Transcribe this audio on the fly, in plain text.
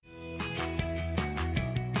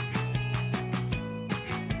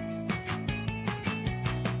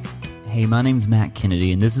Hey, my name's Matt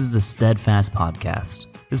Kennedy, and this is the Steadfast Podcast.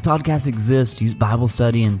 This podcast exists to use Bible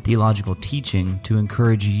study and theological teaching to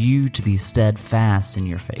encourage you to be steadfast in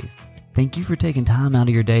your faith. Thank you for taking time out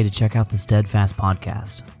of your day to check out the Steadfast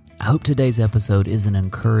Podcast. I hope today's episode is an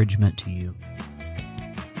encouragement to you.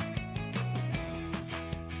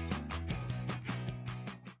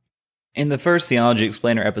 In the first Theology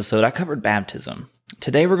Explainer episode, I covered baptism.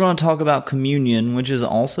 Today we're going to talk about communion, which is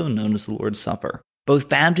also known as the Lord's Supper. Both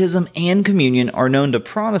baptism and communion are known to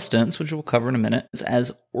Protestants, which we'll cover in a minute,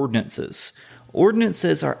 as ordinances.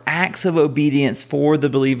 Ordinances are acts of obedience for the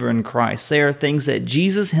believer in Christ. They are things that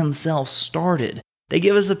Jesus himself started. They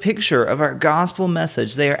give us a picture of our gospel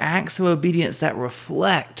message. They are acts of obedience that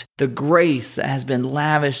reflect the grace that has been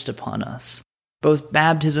lavished upon us. Both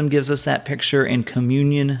baptism gives us that picture and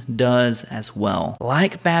communion does as well.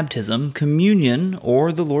 Like baptism, communion,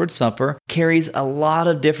 or the Lord's Supper, carries a lot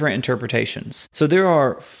of different interpretations. So there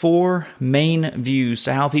are 4 main views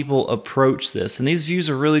to how people approach this, and these views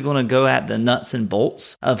are really going to go at the nuts and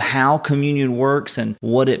bolts of how communion works and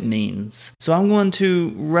what it means. So I'm going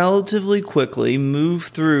to relatively quickly move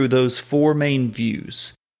through those 4 main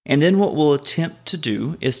views. And then what we'll attempt to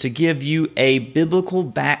do is to give you a biblical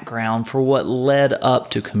background for what led up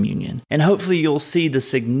to communion. And hopefully you'll see the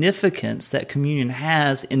significance that communion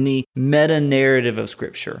has in the meta-narrative of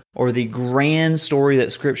Scripture, or the grand story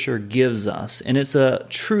that Scripture gives us. And it's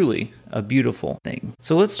truly a beautiful thing.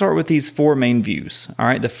 So let's start with these 4 main views. All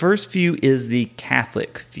right, the first view is the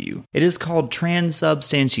Catholic view. It is called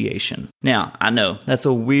transubstantiation. Now, I know that's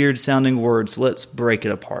a weird sounding word, so let's break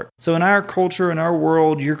it apart. So in our culture, in our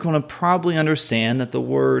world, you're going to probably understand that the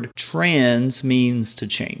word trans means to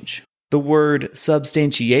change. The word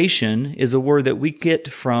substantiation is a word that we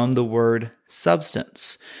get from the word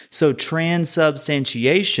substance. So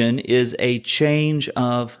transubstantiation is a change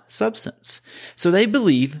of substance. So they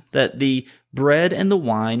believe that the bread and the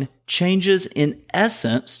wine changes in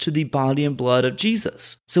essence to the body and blood of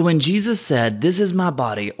Jesus. So when Jesus said, "This is my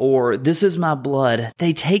body," or "This is my blood,"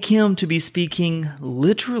 they take him to be speaking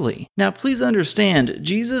literally. Now, please understand,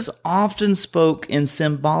 Jesus often spoke in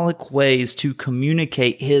symbolic ways to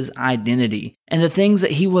communicate his identity and the things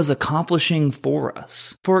that he was accomplishing for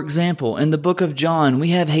us. For example, in the book of John,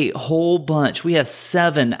 we have a whole bunch. We have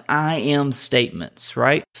 7 I am statements,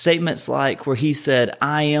 right? Statements like where he said,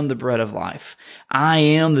 "I am the bread of life. I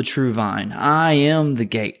am the true vine. I am the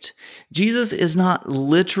gate." Jesus is not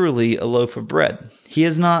literally a loaf of bread. He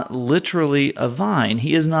is not literally a vine.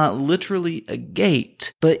 He is not literally a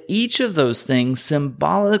gate. But each of those things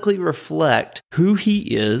symbolically reflect who he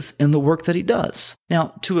is and the work that he does.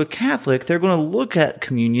 Now, to a Catholic, they're going to look at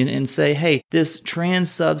communion and say, hey, this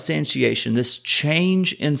transubstantiation, this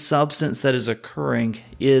change in substance that is occurring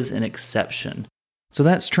is an exception. So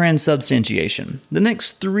that's transubstantiation. The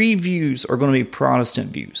next 3 views are going to be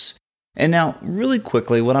Protestant views. And now, really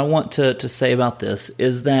quickly, what I want to say about this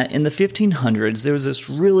is that in the 1500s, there was this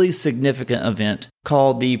really significant event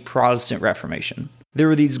called the Protestant Reformation. There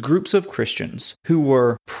were these groups of Christians who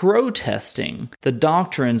were protesting the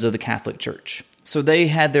doctrines of the Catholic Church. So they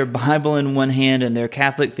had their Bible in one hand and their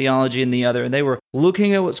Catholic theology in the other, and they were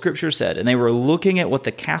looking at what Scripture said, and they were looking at what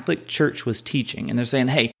the Catholic Church was teaching, and they're saying,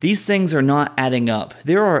 hey, these things are not adding up.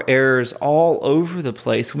 There are errors all over the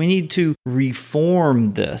place. We need to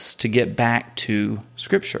reform this to get back to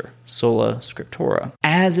Scripture, sola scriptura.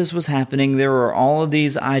 As this was happening, there were all of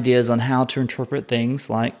these ideas on how to interpret things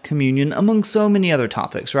like communion, among so many other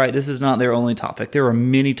topics, right? This is not their only topic. There are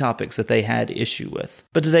many topics that they had issue with.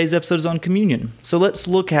 But today's episode is on communion. So let's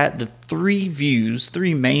look at the 3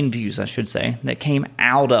 main views, I should say, that came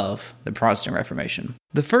out of the Protestant Reformation.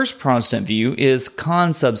 The first Protestant view is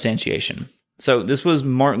consubstantiation. So this was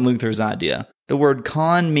Martin Luther's idea. The word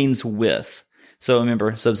con means with. So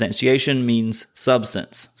remember, substantiation means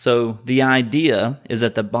substance. So the idea is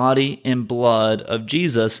that the body and blood of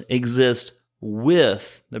Jesus exist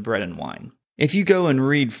with the bread and wine. If you go and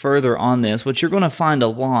read further on this, what you're going to find a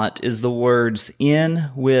lot is the words in,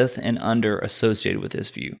 with, and under associated with this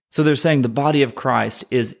view. So they're saying the body of Christ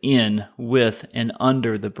is in, with, and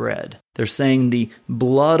under the bread. They're saying the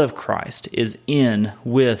blood of Christ is in,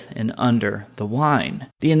 with, and under the wine.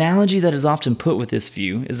 The analogy that is often put with this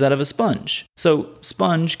view is that of a sponge. So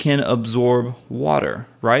sponge can absorb water,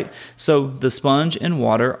 right? So the sponge and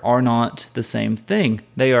water are not the same thing.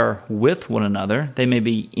 They are with one another. They may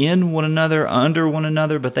be in one another, under one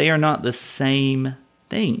another, but they are not the same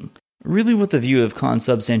thing. Really what the view of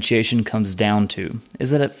consubstantiation comes down to is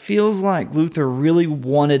that it feels like Luther really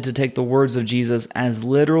wanted to take the words of Jesus as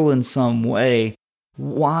literal in some way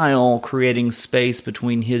while creating space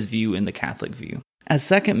between his view and the Catholic view. A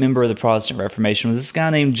second member of the Protestant Reformation was this guy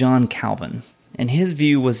named John Calvin, and his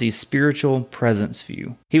view was the spiritual presence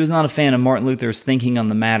view. He was not a fan of Martin Luther's thinking on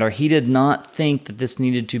the matter. He did not think that this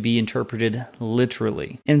needed to be interpreted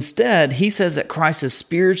literally. Instead, he says that Christ is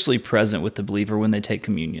spiritually present with the believer when they take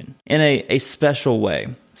communion in a special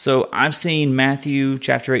way. So I've seen Matthew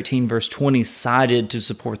chapter 18, verse 20 cited to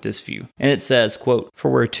support this view. And it says, quote, "For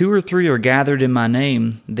where 2 or 3 are gathered in my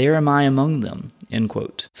name, there am I among them." End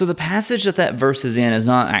quote. So the passage that verse is in is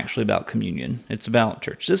not actually about communion. It's about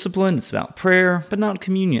church discipline, it's about prayer, but not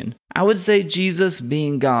communion. I would say Jesus,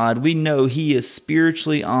 being God, we know he is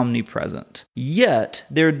spiritually omnipresent. Yet,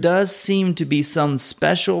 there does seem to be some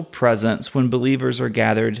special presence when believers are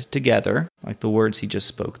gathered together, like the words he just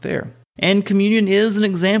spoke there. And communion is an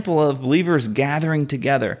example of believers gathering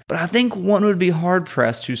together. But I think one would be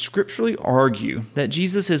hard-pressed to scripturally argue that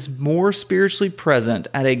Jesus is more spiritually present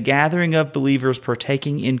at a gathering of believers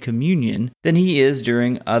partaking in communion than he is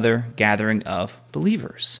during other gathering of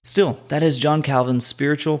believers. Still, that is John Calvin's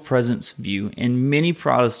spiritual presence view, and many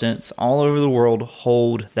Protestants all over the world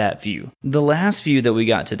hold that view. The last view that we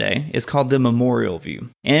got today is called the memorial view,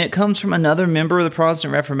 and it comes from another member of the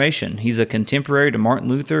Protestant Reformation. He's a contemporary to Martin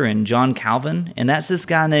Luther and John Calvin, and that's this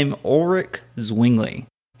guy named Ulrich Zwingli.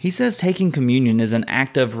 He says taking communion is an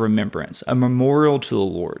act of remembrance, a memorial to the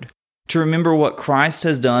Lord, to remember what Christ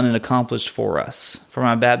has done and accomplished for us. For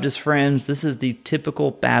my Baptist friends, this is the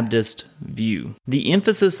typical Baptist view. The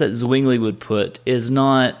emphasis that Zwingli would put is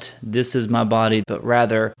not, "This is my body," but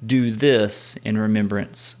rather, "Do this in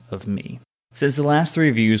remembrance of me." Since the last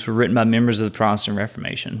 3 views were written by members of the Protestant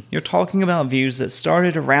Reformation, you're talking about views that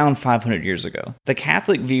started around 500 years ago. The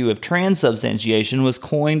Catholic view of transubstantiation was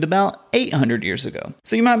coined about 800 years ago.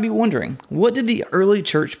 So you might be wondering, what did the early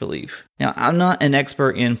church believe? Now, I'm not an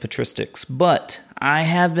expert in patristics, but I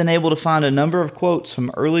have been able to find a number of quotes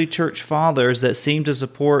from early church fathers that seem to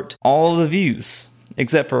support all of the views,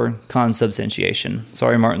 except for consubstantiation.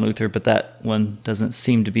 Sorry, Martin Luther, but that one doesn't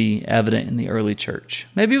seem to be evident in the early church.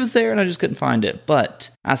 Maybe it was there and I just couldn't find it, but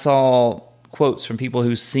I saw quotes from people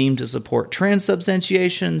who seem to support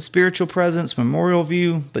transubstantiation, spiritual presence, memorial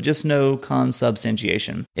view, but just no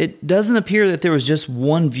consubstantiation. It doesn't appear that there was just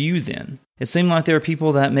one view then. It seemed like there were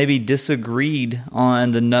people that maybe disagreed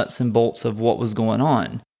on the nuts and bolts of what was going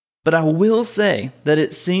on. But I will say that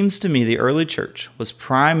it seems to me the early church was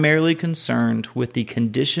primarily concerned with the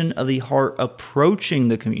condition of the heart approaching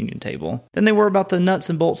the communion table than they were about the nuts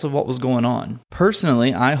and bolts of what was going on.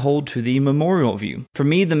 Personally, I hold to the memorial view. For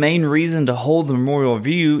me, the main reason to hold the memorial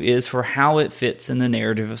view is for how it fits in the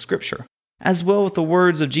narrative of Scripture, as well with the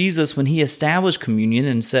words of Jesus when he established communion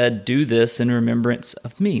and said, "Do this in remembrance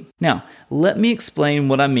of me." Now, let me explain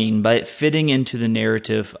what I mean by it fitting into the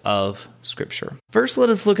narrative of Scripture. First, let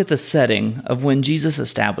us look at the setting of when Jesus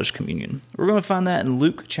established communion. We're going to find that in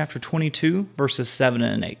Luke chapter 22, verses 7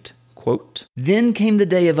 and 8. Quote, "Then came the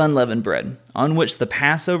day of unleavened bread, on which the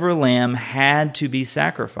Passover lamb had to be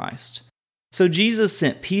sacrificed. So Jesus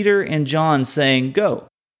sent Peter and John, saying, 'Go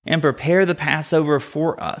and prepare the Passover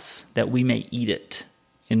for us, that we may eat it.'"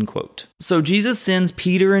 End quote. So Jesus sends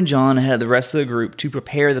Peter and John ahead of the rest of the group to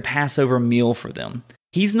prepare the Passover meal for them.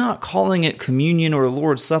 He's not calling it communion or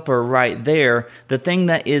Lord's Supper right there. The thing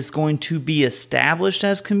that is going to be established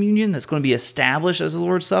as communion, that's going to be established as the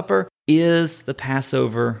Lord's Supper, is the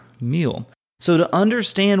Passover meal. So to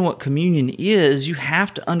understand what communion is, you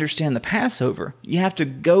have to understand the Passover. You have to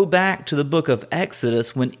go back to the book of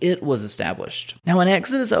Exodus when it was established. Now, when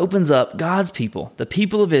Exodus opens up, God's people, the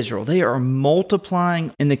people of Israel, they are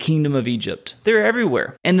multiplying in the kingdom of Egypt. They're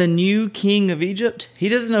everywhere. And the new king of Egypt, he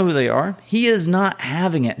doesn't know who they are. He is not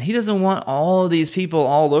having it. He doesn't want all of these people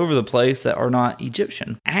all over the place that are not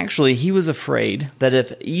Egyptian. Actually, he was afraid that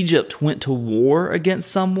if Egypt went to war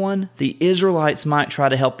against someone, the Israelites might try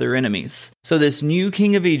to help their enemies. So this new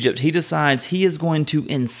king of Egypt, he decides he is going to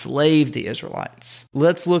enslave the Israelites.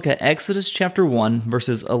 Let's look at Exodus chapter 1,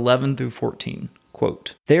 verses 11 through 14.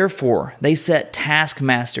 Quote, "Therefore they set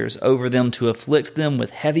taskmasters over them to afflict them with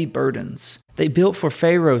heavy burdens. They built for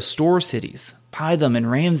Pharaoh store cities, Pithom and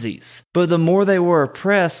Ramses. But the more they were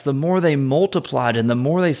oppressed, the more they multiplied and the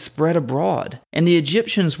more they spread abroad. And the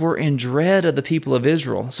Egyptians were in dread of the people of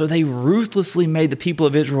Israel, so they ruthlessly made the people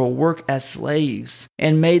of Israel work as slaves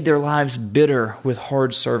and made their lives bitter with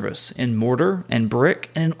hard service in mortar and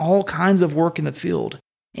brick and in all kinds of work in the field.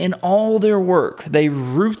 In all their work, they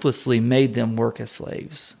ruthlessly made them work as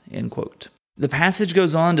slaves." End quote. The passage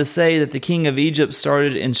goes on to say that the king of Egypt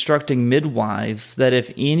started instructing midwives that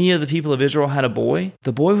if any of the people of Israel had a boy,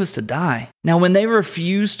 the boy was to die. Now, when they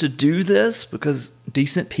refused to do this, because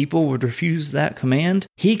decent people would refuse that command.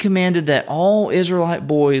 He commanded that all Israelite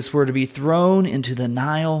boys were to be thrown into the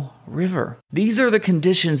Nile River. These are the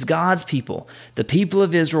conditions God's people, the people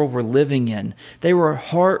of Israel, were living in. They were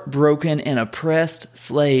heartbroken and oppressed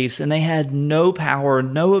slaves, and they had no power,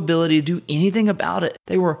 no ability to do anything about it.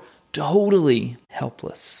 They were totally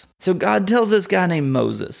helpless. So God tells this guy named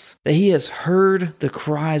Moses that he has heard the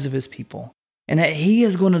cries of his people and that he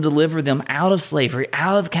is going to deliver them out of slavery,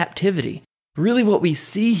 out of captivity. Really what we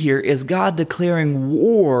see here is God declaring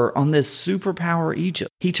war on this superpower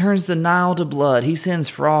Egypt. He turns the Nile to blood. He sends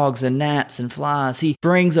frogs and gnats and flies. He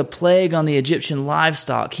brings a plague on the Egyptian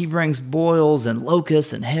livestock. He brings boils and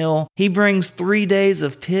locusts and hail. He brings 3 days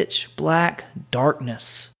of pitch black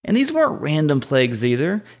darkness. And these weren't random plagues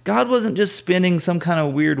either. God wasn't just spinning some kind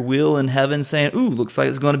of weird wheel in heaven saying, ooh, looks like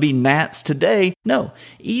it's going to be gnats today. No,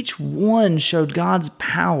 each one showed God's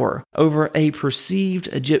power over a perceived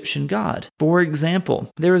Egyptian god. For example,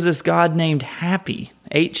 there was this god named Happy,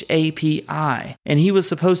 Hapi, and he was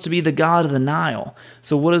supposed to be the god of the Nile.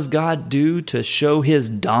 So what does God do to show his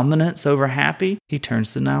dominance over Happy? He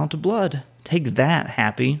turns the Nile to blood. Take that,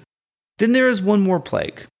 Happy. Then there is one more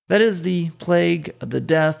plague. That is the plague of the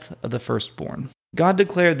death of the firstborn. God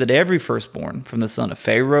declared that every firstborn, from the son of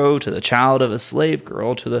Pharaoh to the child of a slave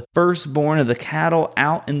girl to the firstborn of the cattle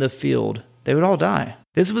out in the field, they would all die.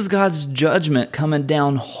 This was God's judgment coming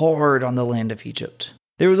down hard on the land of Egypt.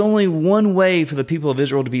 There was only one way for the people of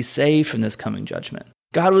Israel to be saved from this coming judgment.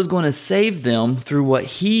 God was going to save them through what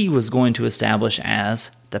he was going to establish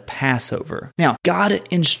as the Passover. Now, God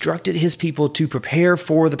instructed his people to prepare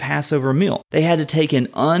for the Passover meal. They had to take an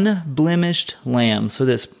unblemished lamb, so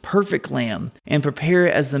this perfect lamb, and prepare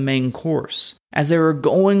it as the main course. As they were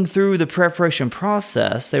going through the preparation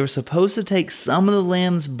process, they were supposed to take some of the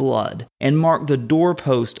lamb's blood and mark the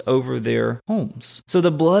doorpost over their homes. So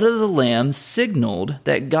the blood of the lamb signaled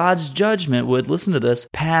that God's judgment would, listen to this,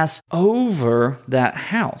 pass over that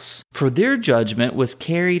house. For their judgment was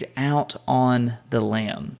carried out on the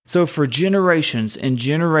lamb. So for generations and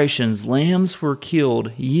generations, lambs were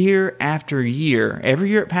killed year after year,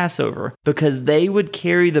 every year at Passover, because they would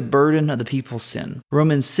carry the burden of the people's sin.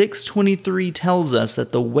 Romans 6:23 tells us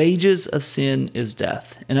that the wages of sin is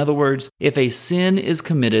death. In other words, if a sin is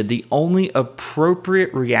committed, the only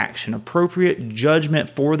appropriate reaction, appropriate judgment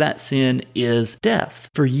for that sin is death.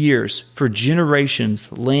 For years, for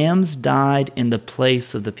generations, lambs died in the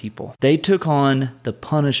place of the people. They took on the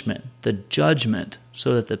punishment, the judgment,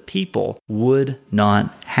 so that the people would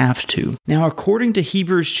not have to. Now, according to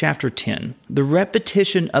Hebrews chapter 10, the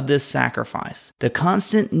repetition of this sacrifice, the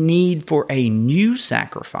constant need for a new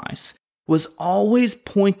sacrifice, was always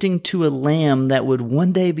pointing to a lamb that would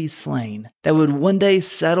one day be slain, that would one day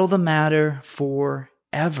settle the matter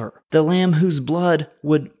forever. The lamb whose blood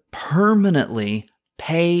would permanently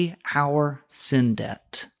pay our sin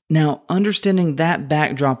debt. Now, understanding that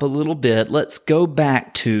backdrop a little bit, let's go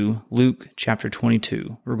back to Luke chapter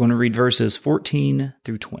 22. We're going to read verses 14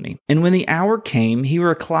 through 20. And when the hour came, he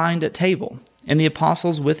reclined at table, and the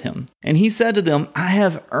apostles with him. And he said to them, I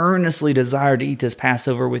have earnestly desired to eat this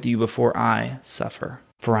Passover with you before I suffer.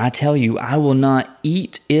 For I tell you, I will not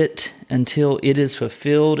eat it until it is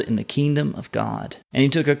fulfilled in the kingdom of God. And he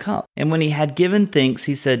took a cup, and when he had given thanks,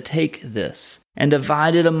 he said, take this, and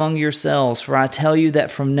divide it among yourselves. For I tell you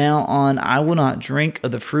that from now on I will not drink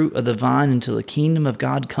of the fruit of the vine until the kingdom of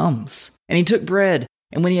God comes. And he took bread,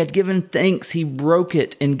 and when he had given thanks, he broke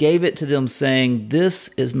it and gave it to them, saying, this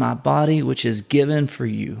is my body which is given for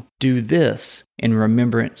you. Do this in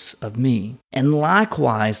remembrance of me. And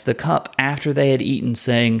likewise the cup after they had eaten,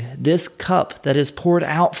 saying, this cup that is poured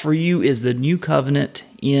out for you is the new covenant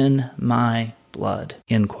in my blood.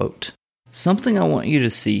 End quote. Something I want you to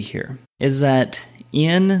see here is that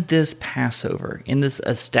in this Passover, in this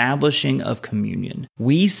establishing of communion,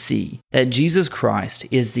 we see that Jesus Christ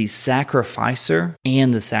is the sacrificer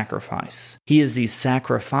and the sacrifice. He is the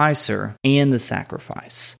sacrificer and the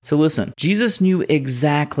sacrifice. So listen, Jesus knew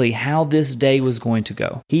exactly how this day was going to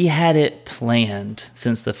go. He had it planned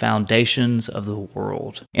since the foundations of the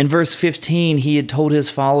world. In verse 15, he had told his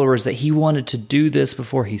followers that he wanted to do this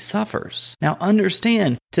before he suffers. Now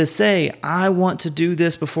understand, to say, I want to do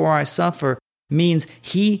this before I suffer, means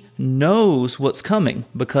he knows what's coming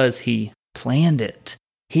because he planned it.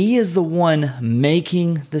 He is the one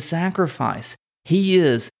making the sacrifice. He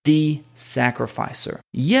is the sacrificer.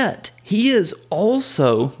 Yet, he is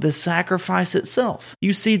also the sacrifice itself.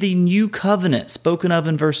 You see the new covenant spoken of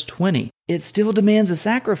in verse 20. It still demands a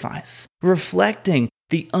sacrifice, reflecting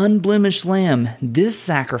the unblemished lamb. This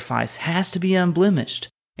sacrifice has to be unblemished.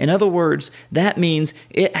 In other words, that means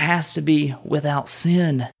it has to be without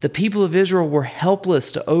sin. The people of Israel were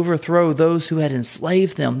helpless to overthrow those who had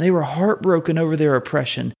enslaved them. They were heartbroken over their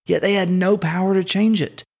oppression, yet they had no power to change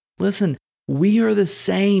it. Listen, we are the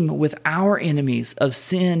same with our enemies of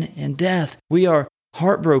sin and death. We are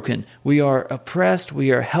heartbroken. We are oppressed.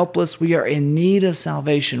 We are helpless. We are in need of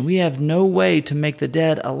salvation. We have no way to make the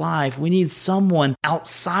dead alive. We need someone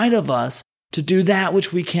outside of us to do that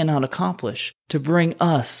which we cannot accomplish, to bring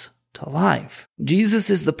us to life. Jesus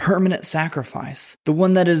is the permanent sacrifice, the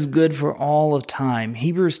one that is good for all of time.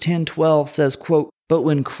 Hebrews 10:12 says, quote, "But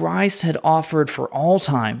when Christ had offered for all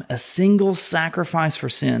time a single sacrifice for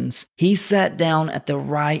sins, he sat down at the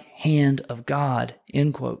right hand of God,"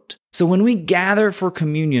 end quote. So when we gather for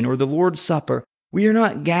communion or the Lord's Supper, we are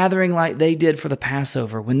not gathering like they did for the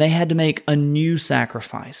Passover when they had to make a new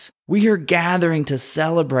sacrifice. We are gathering to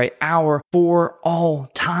celebrate our for all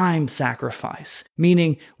time sacrifice,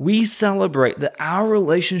 meaning we celebrate that our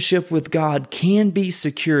relationship with God can be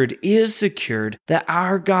secured, is secured, that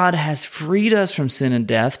our God has freed us from sin and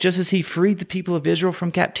death, just as he freed the people of Israel from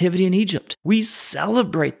captivity in Egypt. We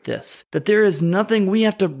celebrate this, that there is nothing we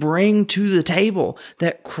have to bring to the table,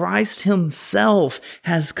 that Christ himself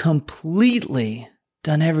has completely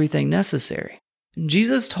done everything necessary.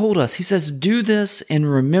 Jesus told us, he says, "Do this in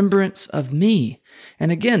remembrance of me."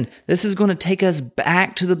 And again, this is going to take us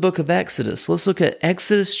back to the book of Exodus. Let's look at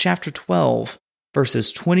Exodus chapter 12,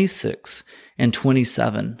 verses 26 and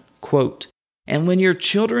 27. Quote, "And when your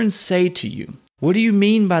children say to you, 'What do you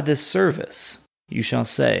mean by this service?' you shall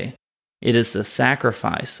say, 'It is the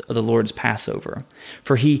sacrifice of the Lord's Passover.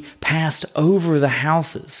 For he passed over the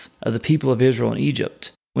houses of the people of Israel in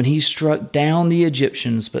Egypt, when he struck down the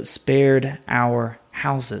Egyptians but spared our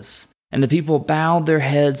houses. And the people bowed their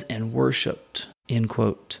heads and worshipped." End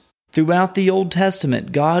quote. Throughout the Old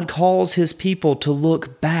Testament, God calls his people to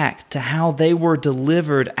look back to how they were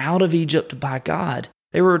delivered out of Egypt by God.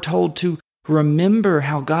 They were told to remember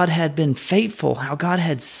how God had been faithful, how God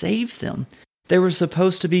had saved them. They were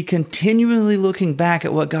supposed to be continually looking back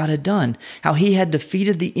at what God had done, how he had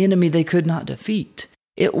defeated the enemy they could not defeat.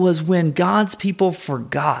 It was when God's people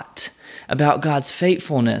forgot about God's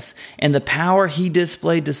faithfulness and the power he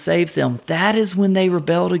displayed to save them, that is when they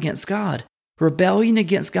rebelled against God. Rebellion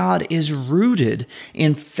against God is rooted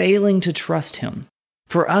in failing to trust him.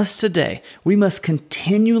 For us today, we must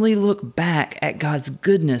continually look back at God's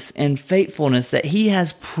goodness and faithfulness that he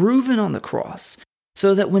has proven on the cross,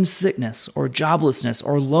 so that when sickness or joblessness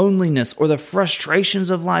or loneliness or the frustrations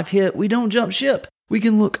of life hit, we don't jump ship. We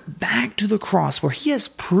can look back to the cross where he has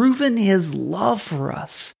proven his love for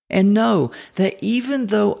us and know that even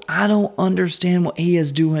though I don't understand what he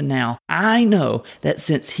is doing now, I know that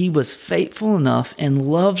since he was faithful enough and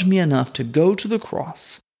loved me enough to go to the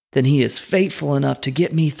cross, then he is faithful enough to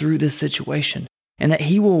get me through this situation, and that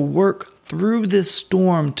he will work through this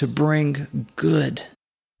storm to bring good.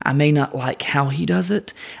 I may not like how he does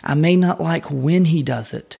it. I may not like when he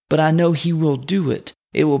does it, but I know he will do it.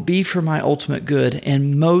 It will be for my ultimate good,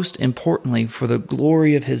 and most importantly, for the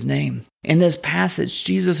glory of his name. In this passage,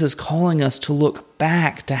 Jesus is calling us to look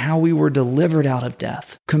back to how we were delivered out of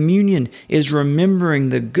death. Communion is remembering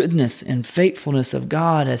the goodness and faithfulness of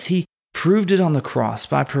God as he proved it on the cross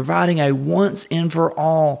by providing a once and for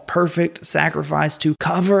all perfect sacrifice to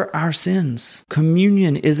cover our sins.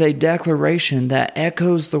 Communion is a declaration that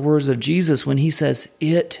echoes the words of Jesus when he says,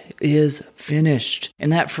 "It is finished."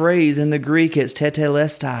 And that phrase in the Greek is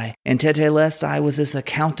tetelestai. And tetelestai was this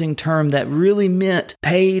accounting term that really meant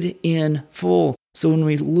paid in full. So when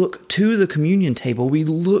we look to the communion table, we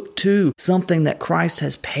look to something that Christ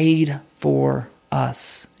has paid for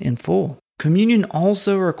us in full. Communion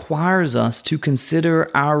also requires us to consider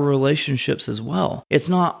our relationships as well. It's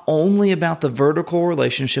not only about the vertical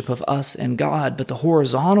relationship of us and God, but the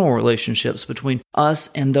horizontal relationships between us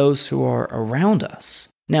and those who are around us.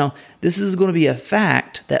 Now, this is going to be a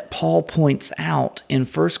fact that Paul points out in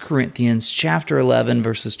 1 Corinthians chapter 11,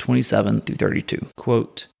 verses 27 through 32.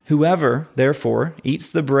 Quote, "Whoever, therefore, eats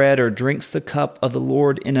the bread or drinks the cup of the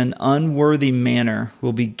Lord in an unworthy manner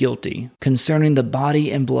will be guilty concerning the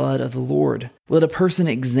body and blood of the Lord. Let a person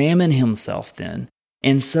examine himself then,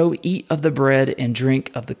 and so eat of the bread and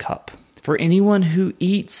drink of the cup. For anyone who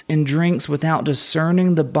eats and drinks without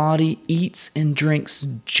discerning the body eats and drinks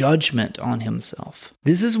judgment on himself.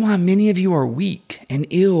 This is why many of you are weak and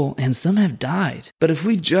ill, and some have died. But if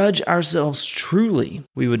we judge ourselves truly,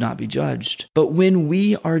 we would not be judged. But when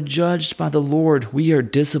we are judged by the Lord, we are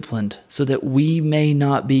disciplined, so that we may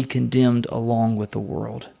not be condemned along with the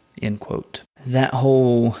world." End quote. That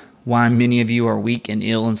whole "why many of you are weak and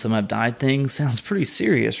ill and some have died" thing sounds pretty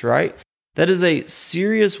serious, right? That is a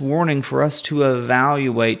serious warning for us to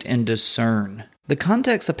evaluate and discern. The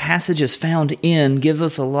context the passage is found in gives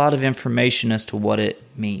us a lot of information as to what it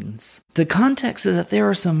means. The context is that there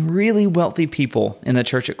are some really wealthy people in the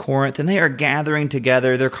church at Corinth, and they are gathering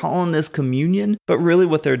together. They're calling this communion, but really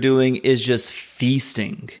what they're doing is just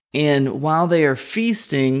feasting. And while they are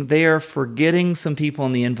feasting, they are forgetting some people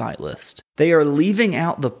on the invite list. They are leaving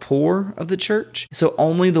out the poor of the church, so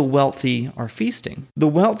only the wealthy are feasting. The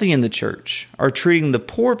wealthy in the church are treating the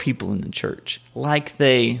poor people in the church like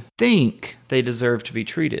they think they deserve to be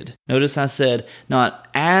treated. Notice I said not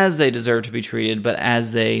as they deserve to be treated, but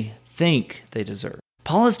as they think they deserve.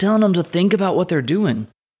 Paul is telling them to think about what they're doing.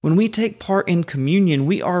 When we take part in communion,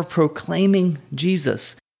 we are proclaiming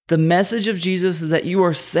Jesus. The message of Jesus is that you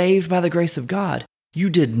are saved by the grace of God. You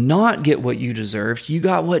did not get what you deserved. You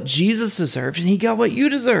got what Jesus deserved, and he got what you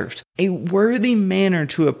deserved. A worthy manner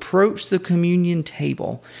to approach the communion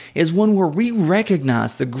table is one where we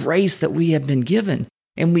recognize the grace that we have been given,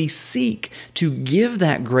 and we seek to give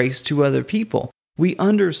that grace to other people. We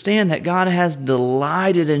understand that God has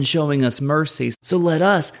delighted in showing us mercy, so let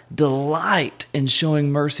us delight in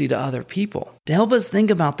showing mercy to other people. To help us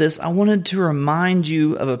think about this, I wanted to remind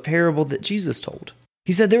you of a parable that Jesus told.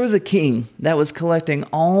 He said there was a king that was collecting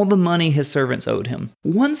all the money his servants owed him.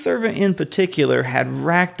 One servant in particular had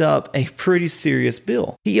racked up a pretty serious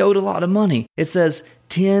bill. He owed a lot of money. It says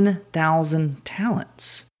 10,000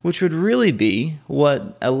 talents, which would really be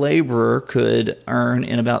what a laborer could earn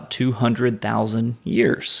in about 200,000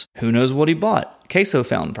 years. Who knows what he bought? Queso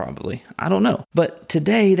fountain probably. I don't know. But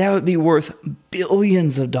today that would be worth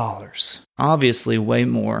billions of dollars. Obviously way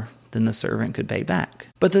more than the servant could pay back.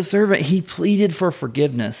 But the servant, he pleaded for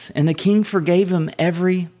forgiveness, and the king forgave him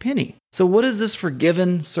every penny. So what does this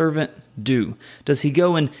forgiven servant do? Does he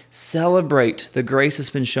go and celebrate the grace that's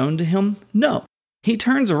been shown to him? No. He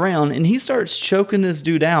turns around and he starts choking this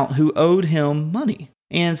dude out who owed him money.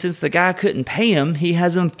 And since the guy couldn't pay him, he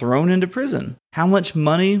has him thrown into prison. How much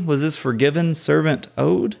money was this forgiven servant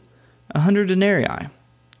owed? 100 denarii,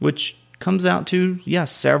 which comes out to,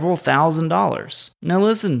 several $1,000s. Now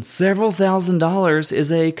listen, several $1,000s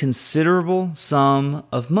is a considerable sum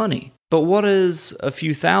of money. But what is a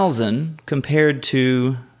few thousand compared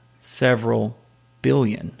to several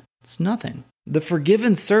billion? It's nothing. The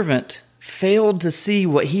forgiven servant failed to see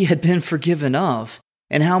what he had been forgiven of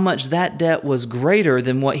and how much that debt was greater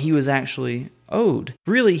than what he was actually owed.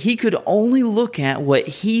 Really, he could only look at what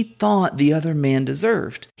he thought the other man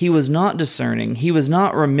deserved. He was not discerning. He was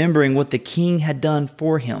not remembering what the king had done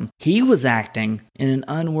for him. He was acting in an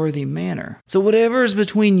unworthy manner. So whatever is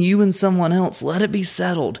between you and someone else, let it be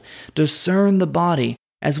settled. Discern the body.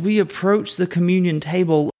 As we approach the communion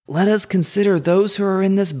table, let us consider those who are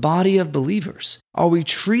in this body of believers. Are we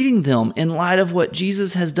treating them in light of what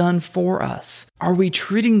Jesus has done for us? Are we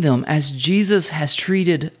treating them as Jesus has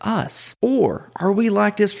treated us? Or are we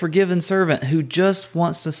like this forgiven servant who just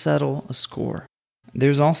wants to settle a score?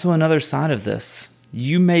 There's also another side of this.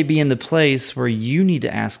 You may be in the place where you need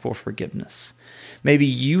to ask for forgiveness. Maybe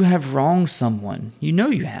you have wronged someone. You know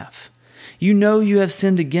you have. You know you have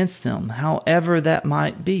sinned against them, however that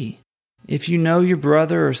might be. If you know your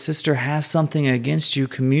brother or sister has something against you,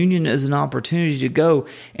 communion is an opportunity to go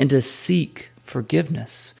and to seek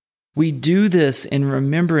forgiveness. We do this in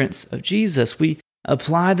remembrance of Jesus. We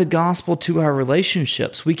apply the gospel to our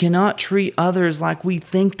relationships. We cannot treat others like we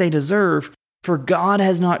think they deserve, for God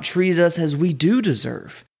has not treated us as we do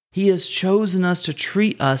deserve. He has chosen us to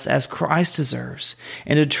treat us as Christ deserves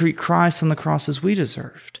and to treat Christ on the cross as we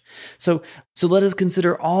deserved. So let us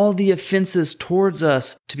consider all the offenses towards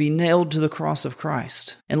us to be nailed to the cross of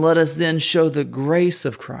Christ, and let us then show the grace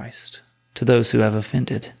of Christ to those who have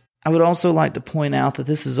offended. I would also like to point out that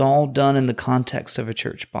this is all done in the context of a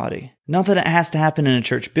church body. Not that it has to happen in a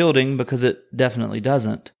church building, because it definitely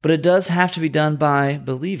doesn't, but it does have to be done by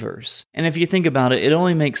believers. And if you think about it, it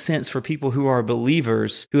only makes sense for people who are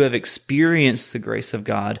believers, who have experienced the grace of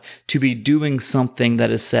God, to be doing something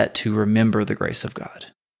that is set to remember the grace of God.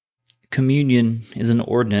 Communion is an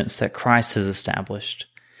ordinance that Christ has established.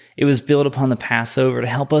 It was built upon the Passover to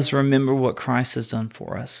help us remember what Christ has done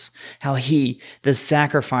for us, how He, the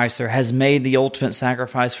sacrificer, has made the ultimate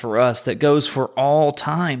sacrifice for us that goes for all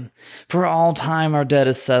time. For all time, our debt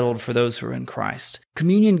is settled for those who are in Christ.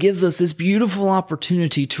 Communion gives us this beautiful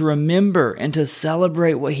opportunity to remember and to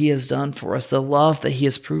celebrate what He has done for us, the love that He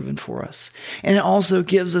has proven for us. And it also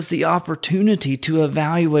gives us the opportunity to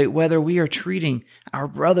evaluate whether we are treating our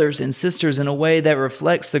brothers and sisters in a way that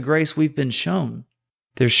reflects the grace we've been shown.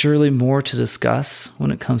 There's surely more to discuss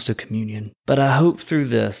when it comes to communion, but I hope through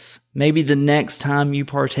this, maybe the next time you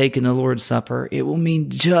partake in the Lord's Supper, it will mean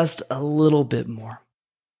just a little bit more.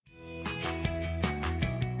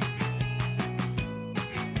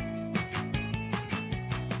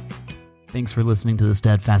 Thanks for listening to the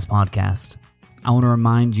Steadfast Podcast. I want to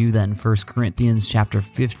remind you that in 1 Corinthians chapter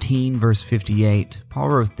 15, verse 58, Paul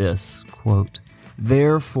wrote this, quote,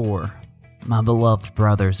 "Therefore, my beloved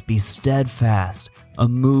brothers, be steadfast,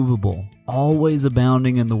 immovable, always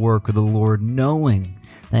abounding in the work of the Lord, knowing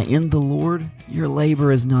that in the Lord your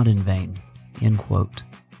labor is not in vain." End quote.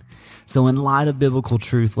 So in light of biblical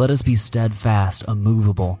truth, let us be steadfast,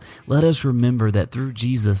 immovable. Let us remember that through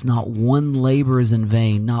Jesus, not one labor is in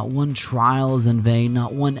vain, not one trial is in vain,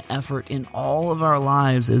 not one effort in all of our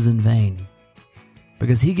lives is in vain.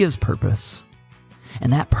 Because He gives purpose,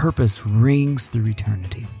 and that purpose rings through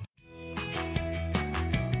eternity.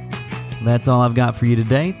 That's all I've got for you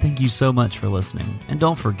today. Thank you so much for listening. And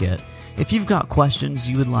don't forget, if you've got questions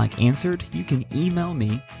you would like answered, you can email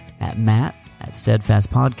me at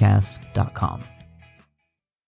matt@steadfastpodcast.com.